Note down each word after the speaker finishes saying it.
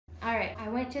I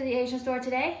went to the Asian store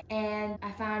today and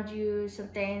I found you some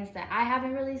things that I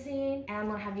haven't really seen and I'm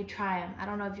gonna have you try them. I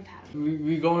don't know if you've had them.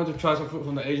 We going to try some food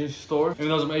from the Asian store. Even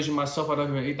though I'm Asian myself, I don't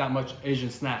even eat that much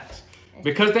Asian snacks.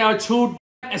 Because they are too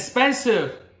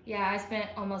expensive. Yeah, I spent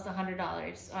almost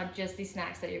 $100 on just these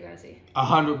snacks that you're gonna see.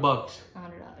 $100. $100.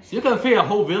 You can feed a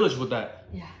whole village with that.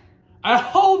 Yeah. A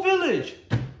whole village!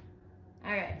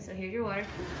 Alright, so here's your water.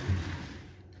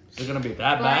 Is it gonna be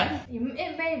that bad?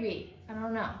 It may be. I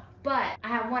don't know. But I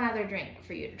have one other drink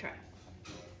for you to try.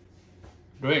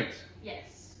 Drinks?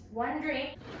 Yes. One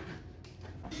drink.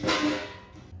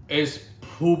 It's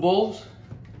Poo Bowls.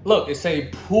 Look, it say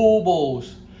Poo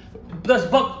Bowls. This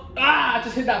bug. Ah, I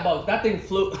just hit that bug. That thing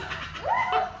flew.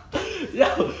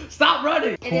 Yo, stop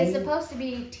running. It is supposed to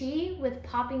be tea with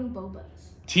popping bobas.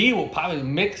 Tea with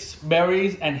popping mixed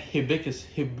berries and hibiscus.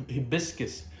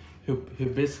 Hibiscus.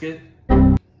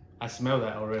 I smell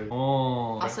that already.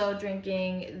 Oh. Also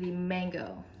drinking the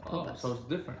mango. Oh, so it's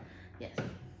different. Yes.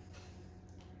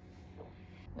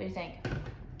 What do you think?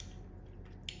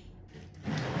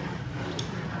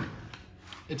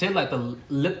 It tastes like the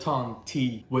Lipton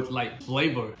tea with like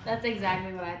flavor. That's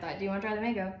exactly what I thought. Do you want to try the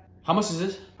mango? How much is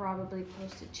this? Probably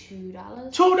close to $2.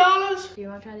 $2? Do you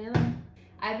want to try the other one?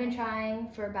 I've been trying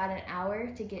for about an hour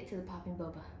to get to the popping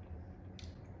boba.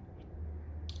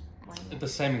 It's the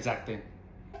same exact thing.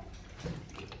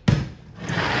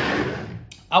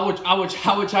 I would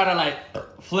try to like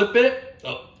flip it.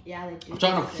 Oh. Yeah, they do. I'm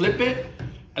trying to flip it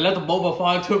and let the boba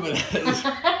fall into it.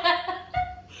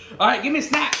 All right, give me a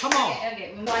snack. Come on.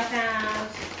 Okay. So I found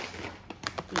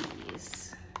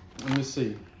these. Let me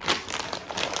see.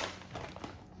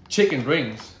 Chicken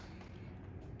rings.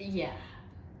 Yeah.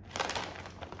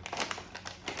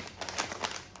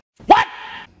 What?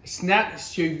 Snack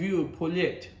cheveux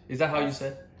poulet. Is that how you say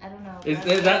it? I don't know.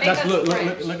 That's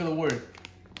look at the word.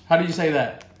 How do you say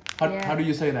that? How do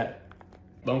you say that?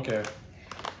 Don't care.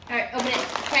 All right, open it.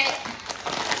 Try it.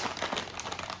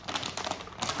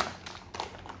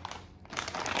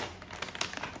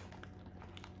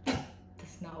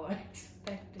 That's not what I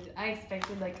expected. I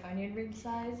expected like onion ring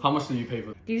size. How much do you pay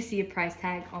for? Do you see a price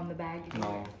tag on the bag?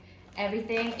 No.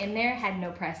 Everything in there had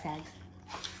no price tags.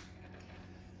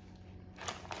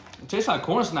 It tastes like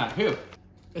corn snack. Here.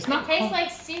 It's not. It tastes like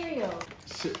cereal.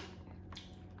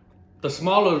 The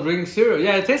smaller ring cereal.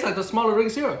 Yeah, it tastes like the smaller ring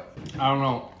cereal. I don't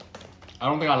know. I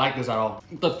don't think I like this at all.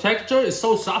 The texture is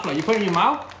so soft. Like you put it in your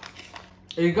mouth,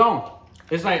 there you go.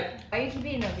 It's like. Why you keep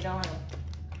eating them if you don't want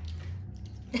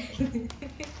them?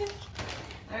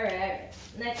 Alright.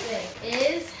 Next thing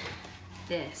is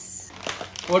this.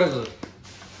 What is it?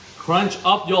 Crunch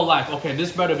up your life. Okay,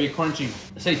 this better be crunchy.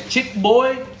 It says Chick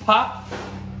Boy Pop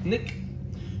Nick.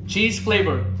 Cheese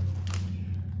flavor.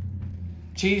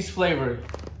 Cheese flavor.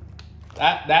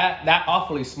 That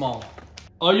awfully small.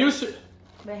 Are you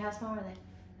Wait, how small are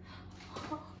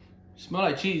they? Smell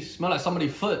like cheese. Smell like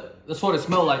somebody's foot. That's what it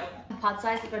smells like. Pot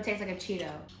size, it's gonna taste like a Cheeto.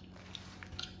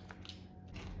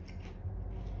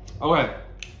 Okay.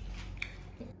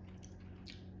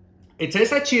 It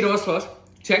tastes like Cheetos first.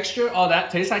 Texture, all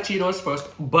that tastes like Cheetos first.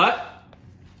 But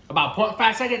about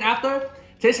 0.5 seconds after, it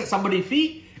tastes like somebody's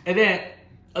feet. And then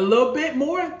a little bit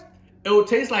more, it will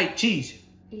taste like cheese.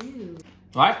 Ew.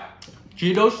 Right?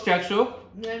 Cheetos texture.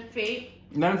 Then feet.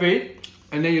 Then feet.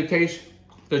 And then you taste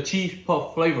the cheese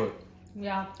puff flavor.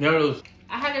 Yeah. There it is.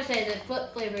 I have to say the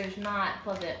foot flavor is not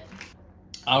pleasant.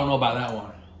 I don't know about that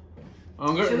one.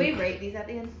 Should we rate these at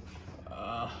the end?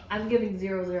 I'm giving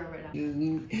 0, 0 right now.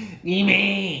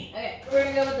 Me. Okay, we're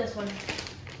gonna go with this one.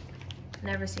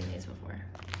 Never seen these before.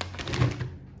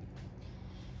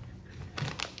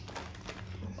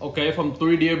 Okay, from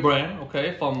 3 Deer brand.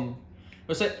 Okay, from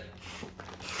what's it?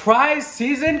 Fried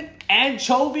seasoned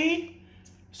anchovy.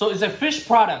 So it's a fish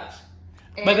product.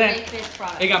 But then a fish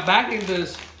product. it got back in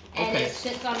this. Okay. And it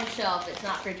sits on a shelf. It's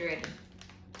not refrigerated.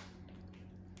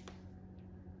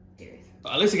 Serious.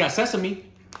 At least it got sesame.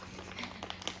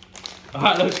 All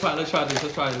right, let's try this.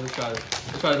 Let's try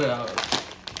it out.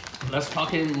 Let's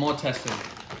talk in more testing.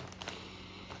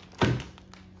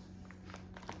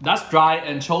 That's dry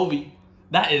anchovy.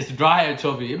 That is dry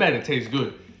anchovy. It better taste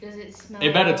good. Does it smell?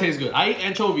 It better taste good. I eat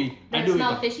anchovy. Does it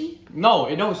smell fishy? No,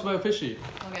 it don't smell fishy.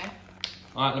 Okay.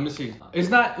 All right, let me see. It's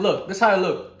not. Look, this is how it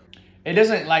look. It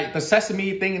doesn't like the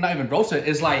sesame thing. Not even roasted.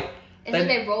 It's like. It's like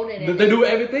they rolled it in. They do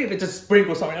everything. They just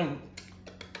sprinkle something.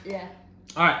 Yeah.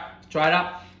 All right, try it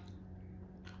out.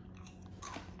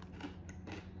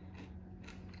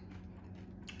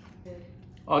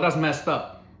 Oh, that's messed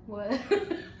up. What?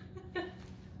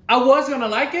 I was gonna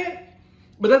like it,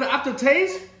 but then the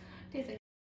aftertaste. Tastes like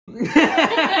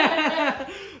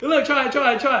Look, Look, try it.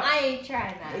 I ain't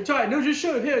trying that. Try it. No, you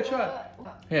should. Here, try it.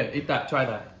 Here, eat that. Try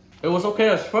that. It was okay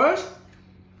at first?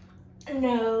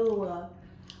 No.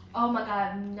 Oh my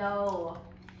god, no.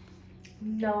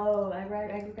 No, I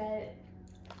regret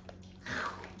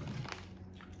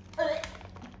it.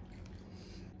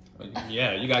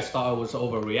 Yeah, you guys thought I was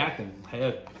overreacting.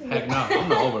 Heck no, I'm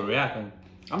not overreacting.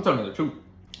 I'm telling you the truth.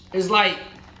 It's like,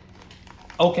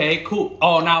 okay, cool.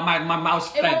 Oh, now my mouth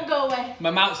stank. It won't go away.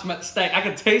 My mouth stank. I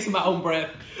can taste my own breath.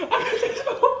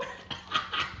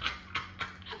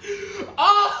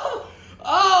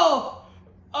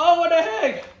 Oh, what the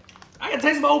heck? I can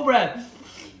taste my own breath.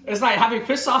 It's like having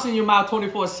fish sauce in your mouth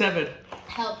 24/7.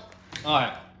 Help. All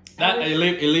right, it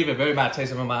leave a very bad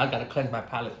taste in my mouth. I gotta cleanse my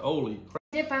palate. Holy crap.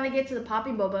 I did finally get to the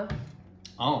popping boba.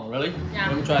 Oh, really? Yeah.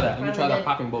 Let me try that. Let me try that Did.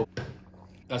 popping boba.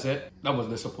 That's it? That was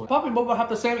disappointing. Popping boba have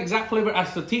the same exact flavor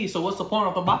as the tea, so what's the point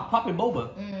of the popping boba?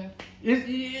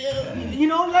 You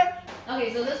know, like...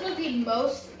 Okay, so this was the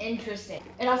most interesting.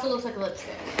 It also looks like a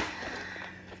lipstick.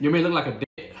 You may look like a dick.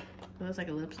 It looks like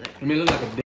a lipstick. You may look like a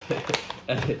dick.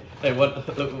 Hey, what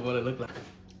it look like?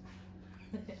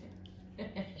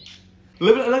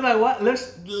 Look like what?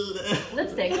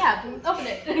 Lipstick, yeah. Open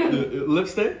it.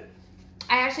 Lipstick?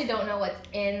 I actually don't know what's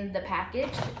in the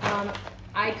package.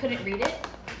 I couldn't read it.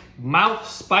 Mouth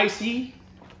spicy.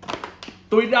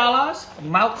 $3.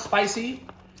 Mouth spicy.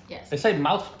 Yes. They say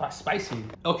mouth spicy.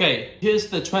 Okay, here's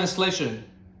the translation.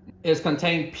 It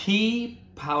contains pea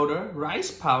powder,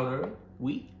 rice powder,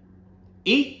 wheat.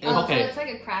 Eat. Oh, okay. so it's like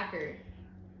a cracker.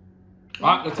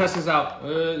 Alright, the test is out.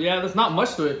 Yeah, there's not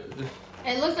much to it.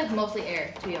 It looks like mostly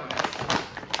air, to be honest.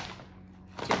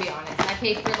 I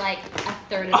paid for like a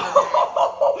third of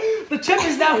it. The chip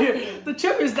is down here. The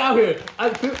chip is down here.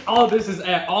 All this is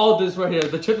air. All this right here.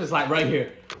 The chip is like right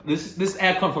here. This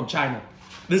air come from China.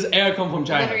 This air come from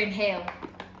China. Better inhale.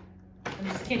 I'm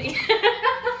just kidding.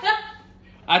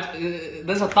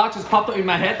 There's a thought just popped up in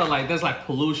my head that like there's like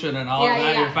pollution and all that.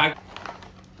 Yeah. In fact.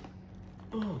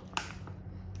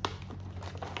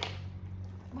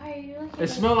 Why are you looking? It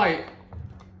smells like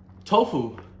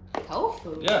tofu.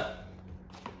 Tofu? Yeah.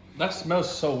 That smells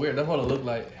so weird. That's what it looked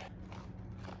like.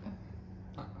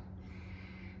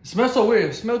 It smells so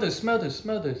weird. Smell this.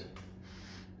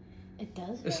 It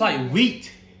does? It's like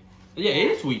wheat. Yeah,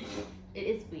 it is wheat. It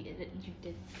is wheat. You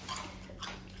did.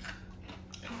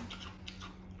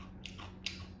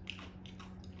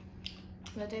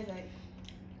 What tastes like?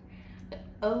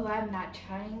 Oh, I'm not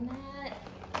trying that.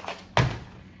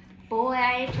 Boy,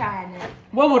 I ain't trying it.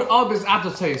 What would all this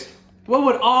aftertaste? What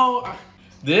would all...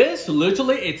 This,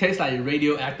 literally, it tastes like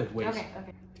radioactive waste. Okay.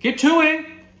 Keep chewing.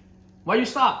 Why you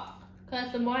stop?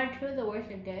 Because the more I chew, the worse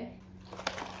it gets.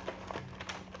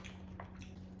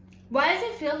 Why does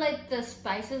it feel like the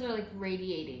spices are like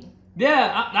radiating?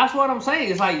 Yeah, that's what I'm saying.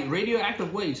 It's like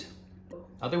radioactive waste.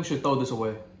 I think we should throw this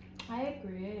away. I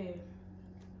agree.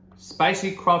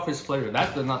 Spicy crawfish flavor.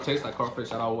 That does not taste like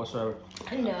crawfish at all whatsoever.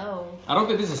 I know. I don't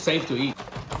think this is safe to eat.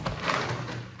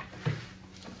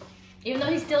 Even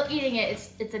though he's still eating it,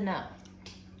 it's a no.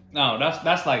 No,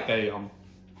 that's like a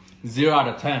 0 out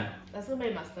of 10. That's what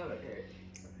made my stomach hurt.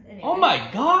 Anyway, Oh my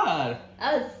god!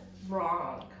 that was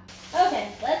wrong. Okay,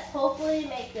 let's hopefully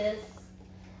make this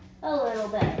a little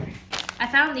better. I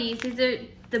found these. These are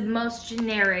the most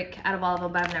generic out of all of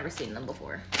them, but I've never seen them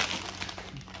before.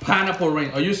 Pineapple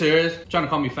ring. Are you serious? Trying to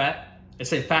call me fat? It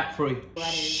say fat free.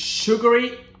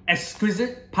 Sugary,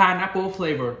 exquisite pineapple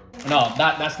flavor. No,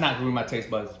 that's not ruin my taste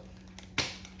buds.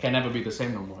 Can never be the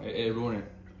same no more. It ruined it.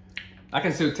 I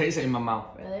can still taste it in my mouth.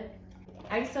 Really?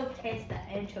 I can still taste the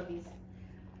anchovies.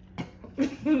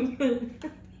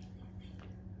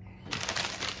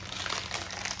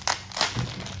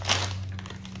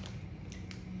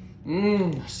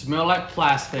 Smell like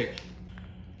plastic.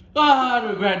 Ah, I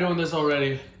regret doing this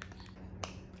already.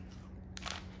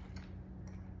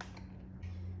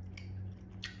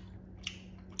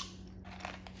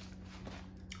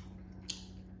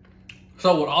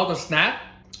 So with all the snap,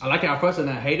 I like it at first and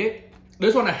then I hate it.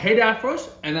 This one I hate it at first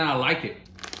and then I like it.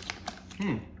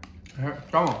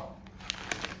 Come on.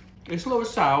 It's a little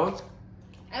sour.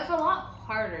 It's a lot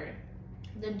harder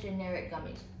than generic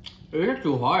gummies. It is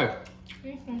too hard.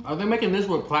 Are they making this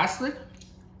with plastic?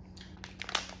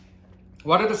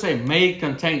 Why did it say may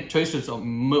contain traces of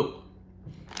milk?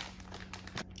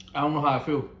 I don't know how I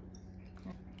feel.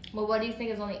 Well, what do you think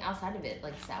is on the outside of it?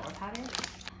 Like sour powder?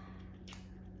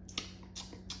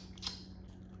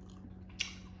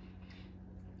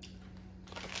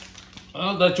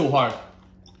 That's too hard.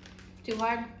 Too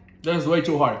hard? That's way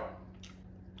too hard.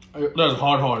 That's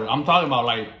hard. I'm talking about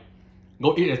like,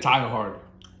 go eat a tiger hard.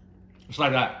 It's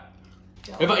like that.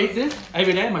 If I eat this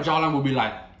every day, my jawline will be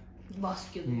like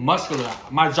muscular.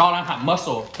 My jawline have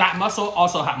muscle. That muscle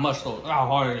also have muscle. How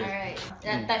hard it is.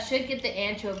 Alright. That should get the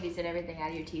anchovies and everything out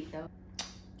of your teeth though.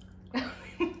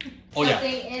 Oh yeah.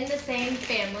 Something in the same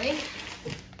family.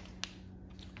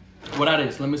 What that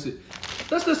is? Let me see.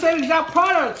 That's the same exact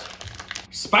product.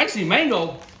 Spicy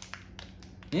mango.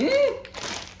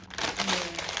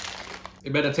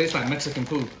 It better taste like Mexican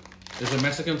food. Is it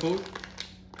Mexican food?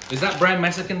 Is that brand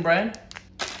Mexican brand?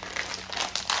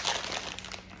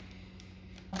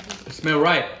 It smell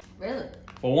right. Really?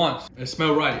 For once, it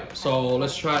smell right. So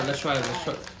let's try it. Let's try it. Let's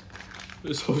try it.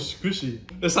 It's so squishy.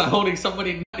 It's like holding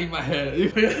somebody nut in my head.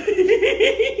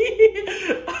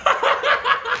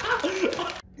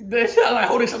 It's like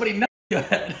holding somebody nut in your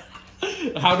head.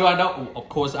 How do I know? Of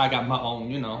course, I got my own.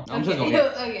 You know, I'm just gonna.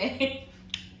 Okay.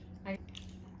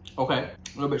 Okay, a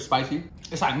little bit spicy.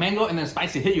 It's like mango and then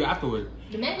spicy hit you afterward.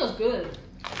 The mango's good.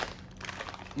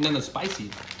 And then the spicy.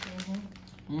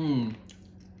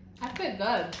 That's pretty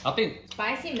good. I think.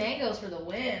 Spicy mangoes for the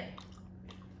win.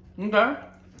 Okay.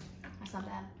 That's not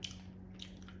bad.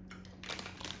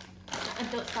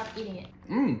 Don't stop eating it.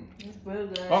 It's real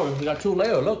good. Oh, we got 2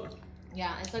 layers. Look.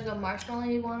 Yeah, it's like a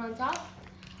marshmallow one on top,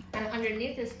 and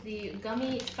underneath is the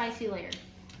gummy spicy layer.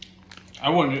 I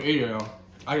wouldn't eat it though.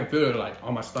 I can feel it like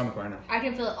on my stomach right now. I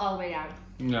can feel it all the way down.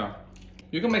 Yeah.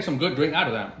 You can make some good drink out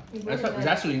of that. Really It's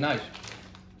actually nice.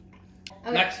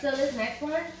 Okay, Next. so this next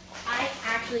one, I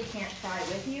actually can't try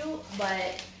with you,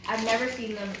 but I've never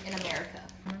seen them in America.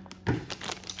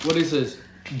 What is this?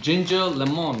 Ginger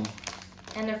lemon.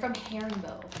 And they're from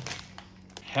Haribo.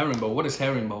 Haribo. What is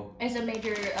Haribo? It's a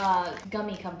major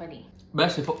gummy company.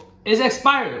 Best before. It's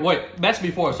expired. Wait, best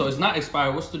before. So it's not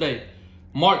expired. What's today?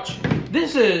 March.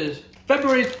 This is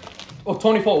February. Oh,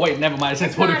 24. Wait, never mind. It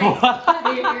said 24.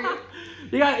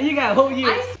 You got a whole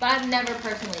year. But I've never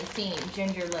personally seen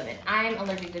ginger lemon. I'm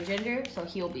allergic to ginger, so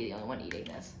he'll be the only one eating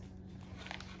this.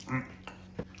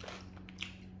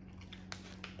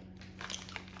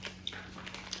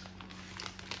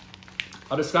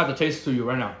 I'll describe the taste to you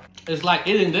right now. It's like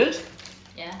eating this,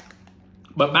 Yeah.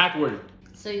 but backward.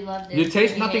 So you love this. You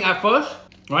taste nothing at first,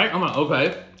 right? I'm like,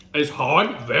 okay. It's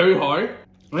hard, very hard.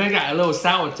 And then it got a little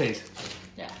sour taste.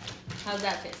 Yeah. How's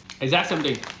that taste? Exact same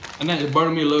thing. And then it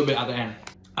burned me a little bit at the end.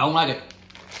 I don't like it.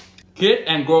 Kid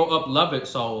and grow up love it,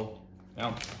 so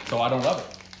yeah. So I don't love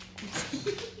it.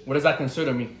 What does that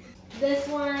consider me? This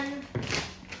one,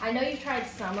 I know you've tried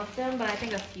some of them, but I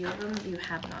think a few of them you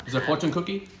have not. Is it a fortune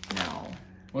cookie? No.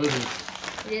 What is it?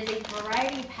 It is a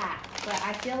variety pack, but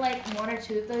I feel like 1 or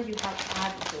 2 of those you have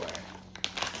had before.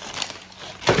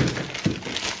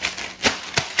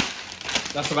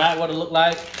 That's about what it looked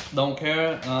like. Don't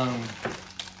care.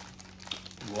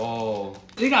 Whoa.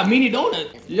 You got mini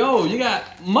donut. Yo, you got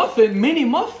muffin, mini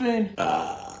muffin.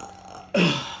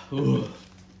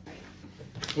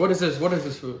 What is this? What is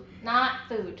this food? Not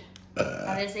food.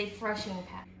 That is a freshing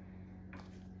pack.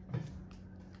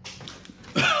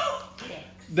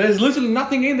 There's literally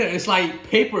nothing in there. It's like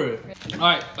paper. All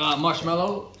right,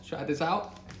 marshmallow. Try this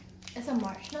out. It's a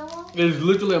marshmallow? It's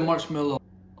literally a marshmallow.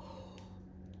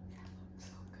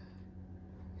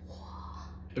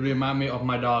 It reminds me of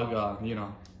my dog, you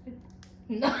know.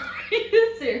 No, are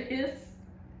you serious?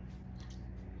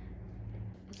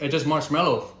 It's just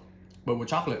marshmallows, but with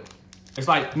chocolate. It's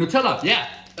like Nutella, yeah.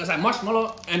 It's like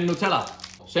marshmallow and Nutella.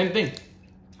 Same thing.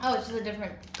 Oh, it's just a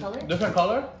different color? Different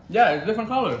color? Yeah, it's different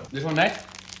color. This one next.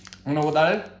 You know what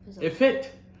that is? It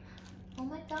fit. Oh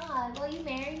my god, will you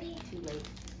marry me? Too late.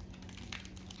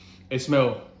 It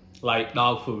smells like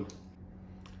dog food.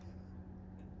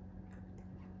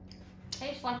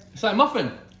 Tastes like... It's like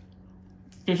muffin.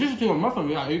 Consistency of muffin.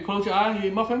 Yeah, you close your eye, you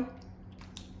eat muffin.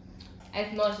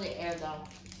 It's mostly air though.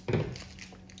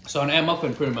 So an air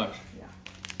muffin, pretty much. Yeah.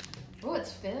 Oh,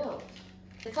 it's filled.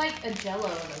 It's like a jello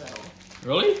in the middle.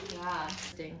 Really? Yeah.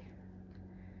 Interesting.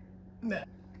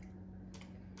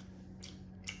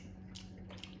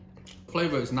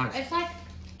 Flavor is nice. It's like...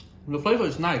 The flavor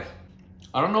is nice.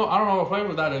 I don't know what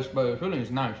flavor that is, but the feeling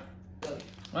is nice.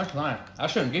 That's nice. I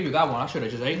shouldn't give you that one. I should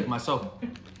have just ate it myself.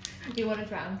 You want to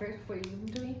try them first before you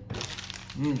give them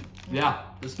to me? Yeah,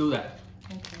 let's do that.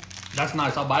 Okay. That's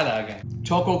nice. I'll buy that again.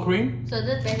 Choco cream. So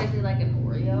this is basically like an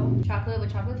Oreo. Chocolate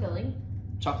with chocolate filling.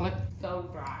 Chocolate. So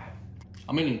dry.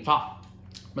 I'm eating top.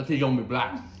 My teeth gonna be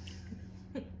black.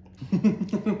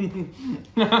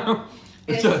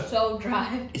 It's so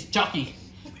dry. It's chalky.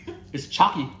 It's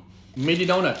chalky. Mini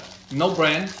donut. No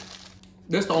brand.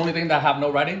 This is the only thing that I have no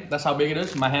writing. That's how big it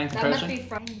is. My hand That must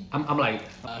comparison. be from... I'm like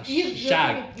You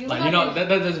Shag. look Like like you know,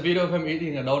 there's this video of him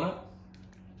eating a donut.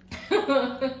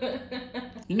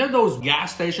 You know those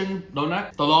gas station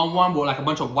donut? The long one with like a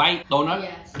bunch of white donut?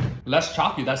 Yes. Less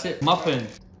chalky, that's it. Muffin.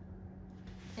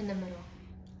 In the middle.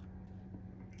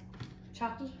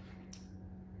 Chalky?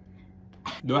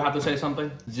 Do I have to say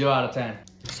something? 0 out of 10.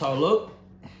 So look.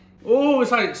 Oh,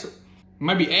 it's like,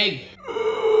 maybe egg.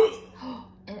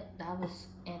 That was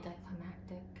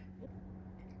anticlimactic.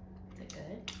 Is it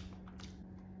good?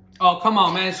 Oh, come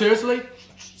on, man. Seriously?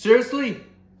 Seriously?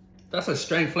 That's a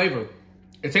strange flavor.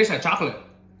 It tastes like chocolate.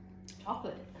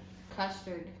 Chocolate.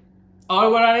 Custard. Oh,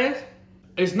 what that is?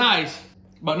 It's nice,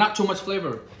 but not too much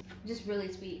flavor. Just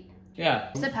really sweet. Yeah.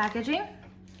 It's the packaging.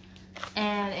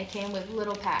 And it came with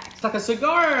little packs. It's like a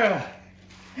cigar.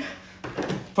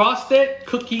 Frosted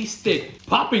cookie stick.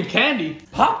 Popping candy.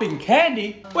 Popping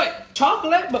candy? Wait,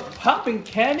 chocolate, but popping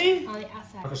candy? On the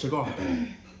outside. Like a cigar.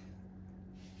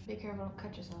 Be careful, don't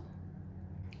cut yourself.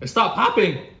 It stopped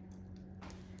popping.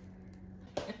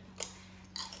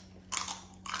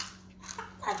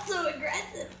 That's so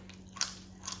aggressive.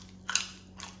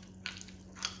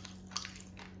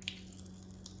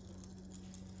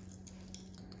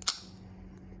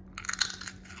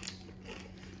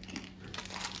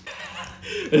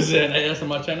 Is it an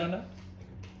ASMR channel now?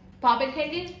 Poppin'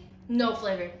 candy? No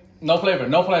flavor. No flavor,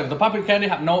 no flavor. The popping candy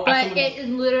have no. But it is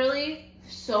literally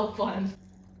so fun.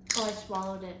 Oh, I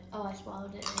swallowed it. Oh, I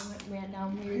swallowed it and it ran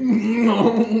down weird.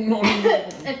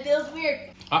 It feels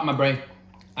weird. Out my brain.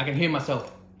 I can hear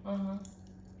myself.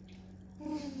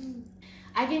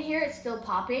 I can hear it still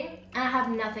popping, and I have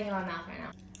nothing in my mouth right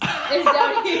now. It's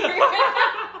down here.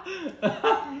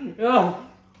 Yeah.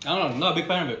 I don't know. I'm not a big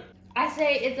fan of it. I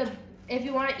say it's a. If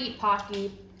you want to eat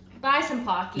Pocky, buy some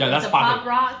Pocky. Yeah, that's some Pocky. Pop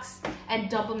Rocks and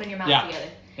dump them in your mouth together.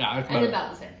 Yeah, it's And better.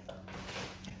 about the same.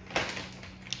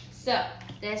 So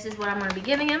this is what I'm gonna be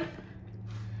giving him.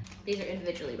 These are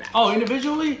individually wrapped. Oh,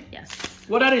 individually? Yes.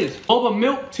 What that is? Boba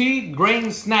milk tea grain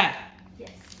snack.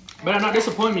 Yes. Better not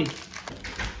disappoint me.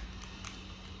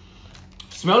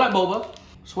 Smell like boba.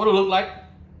 That's what it look like.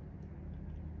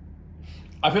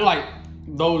 I feel like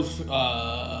those,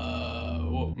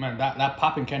 well, man, that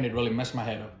popping candy really messed my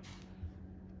head up.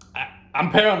 I'm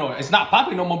paranoid. It's not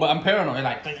popping no more, but I'm paranoid.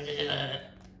 Like,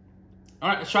 all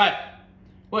right, let's try it.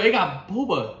 Well, it got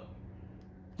boba.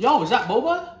 Yo, is that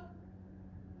boba?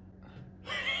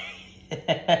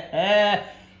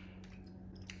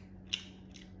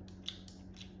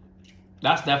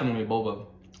 That's definitely boba.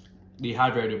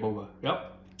 Dehydrated boba.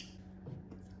 Yep.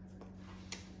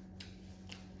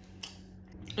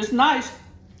 It's nice.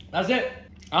 That's it.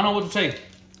 I don't know what to say.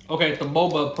 Okay, the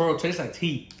boba pearl tastes like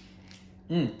tea.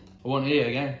 I want to eat it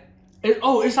again.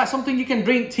 It's like something you can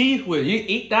drink tea with. You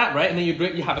eat that, right? And then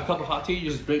you have a cup of hot tea, you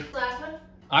just drink. Last one?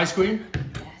 Ice cream?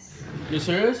 Yes. You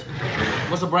serious?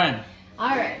 What's the brand?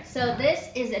 All right, so this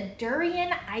is a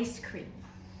durian ice cream.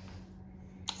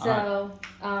 So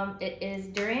it is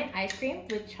durian ice cream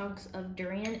with chunks of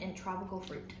durian and tropical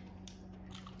fruit.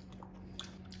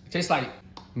 It tastes like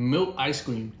milk ice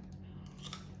cream.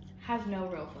 Has no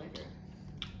real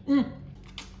flavor.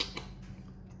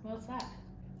 What's that?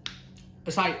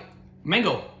 It's like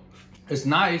mango. It's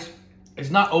nice.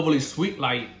 It's not overly sweet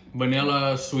like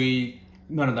vanilla, sweet,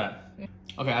 none of that.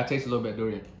 Okay, I taste a little bit of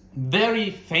durian.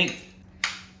 Very faint.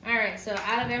 All right, so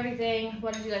out of everything,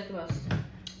 what did you like the most?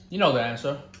 You know the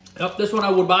answer. Yep, this one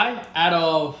I would buy. Out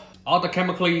of all the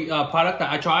chemically product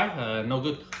that I try, no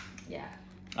good. Yeah.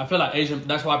 I feel like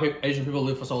that's why Asian people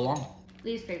live for so long.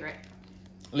 Least favorite.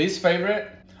 Least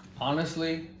favorite,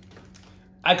 honestly,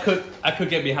 I could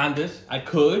get behind this. I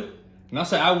could. Not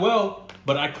say I will,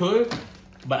 but I could.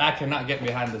 But I cannot get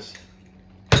behind this.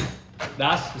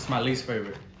 That's my least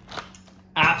favorite.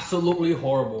 Absolutely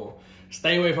horrible.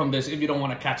 Stay away from this if you don't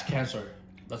want to catch cancer.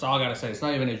 That's all I gotta say. It's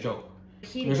not even a joke.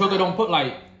 You sure they don't put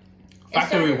like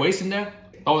factory waste in there?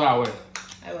 Throw that away.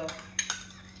 I will.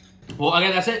 Well,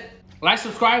 again, that's it. Like,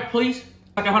 subscribe, please.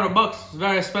 Like $100. It's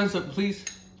very expensive, please.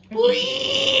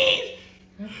 Please.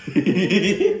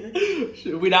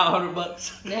 We down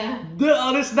 $100. Yeah.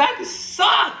 The snack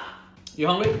suck. You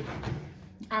hungry?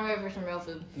 I'm ready for some real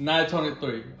food. 9:23.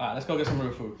 All right, let's go get some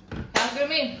real food. Sounds good to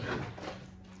me.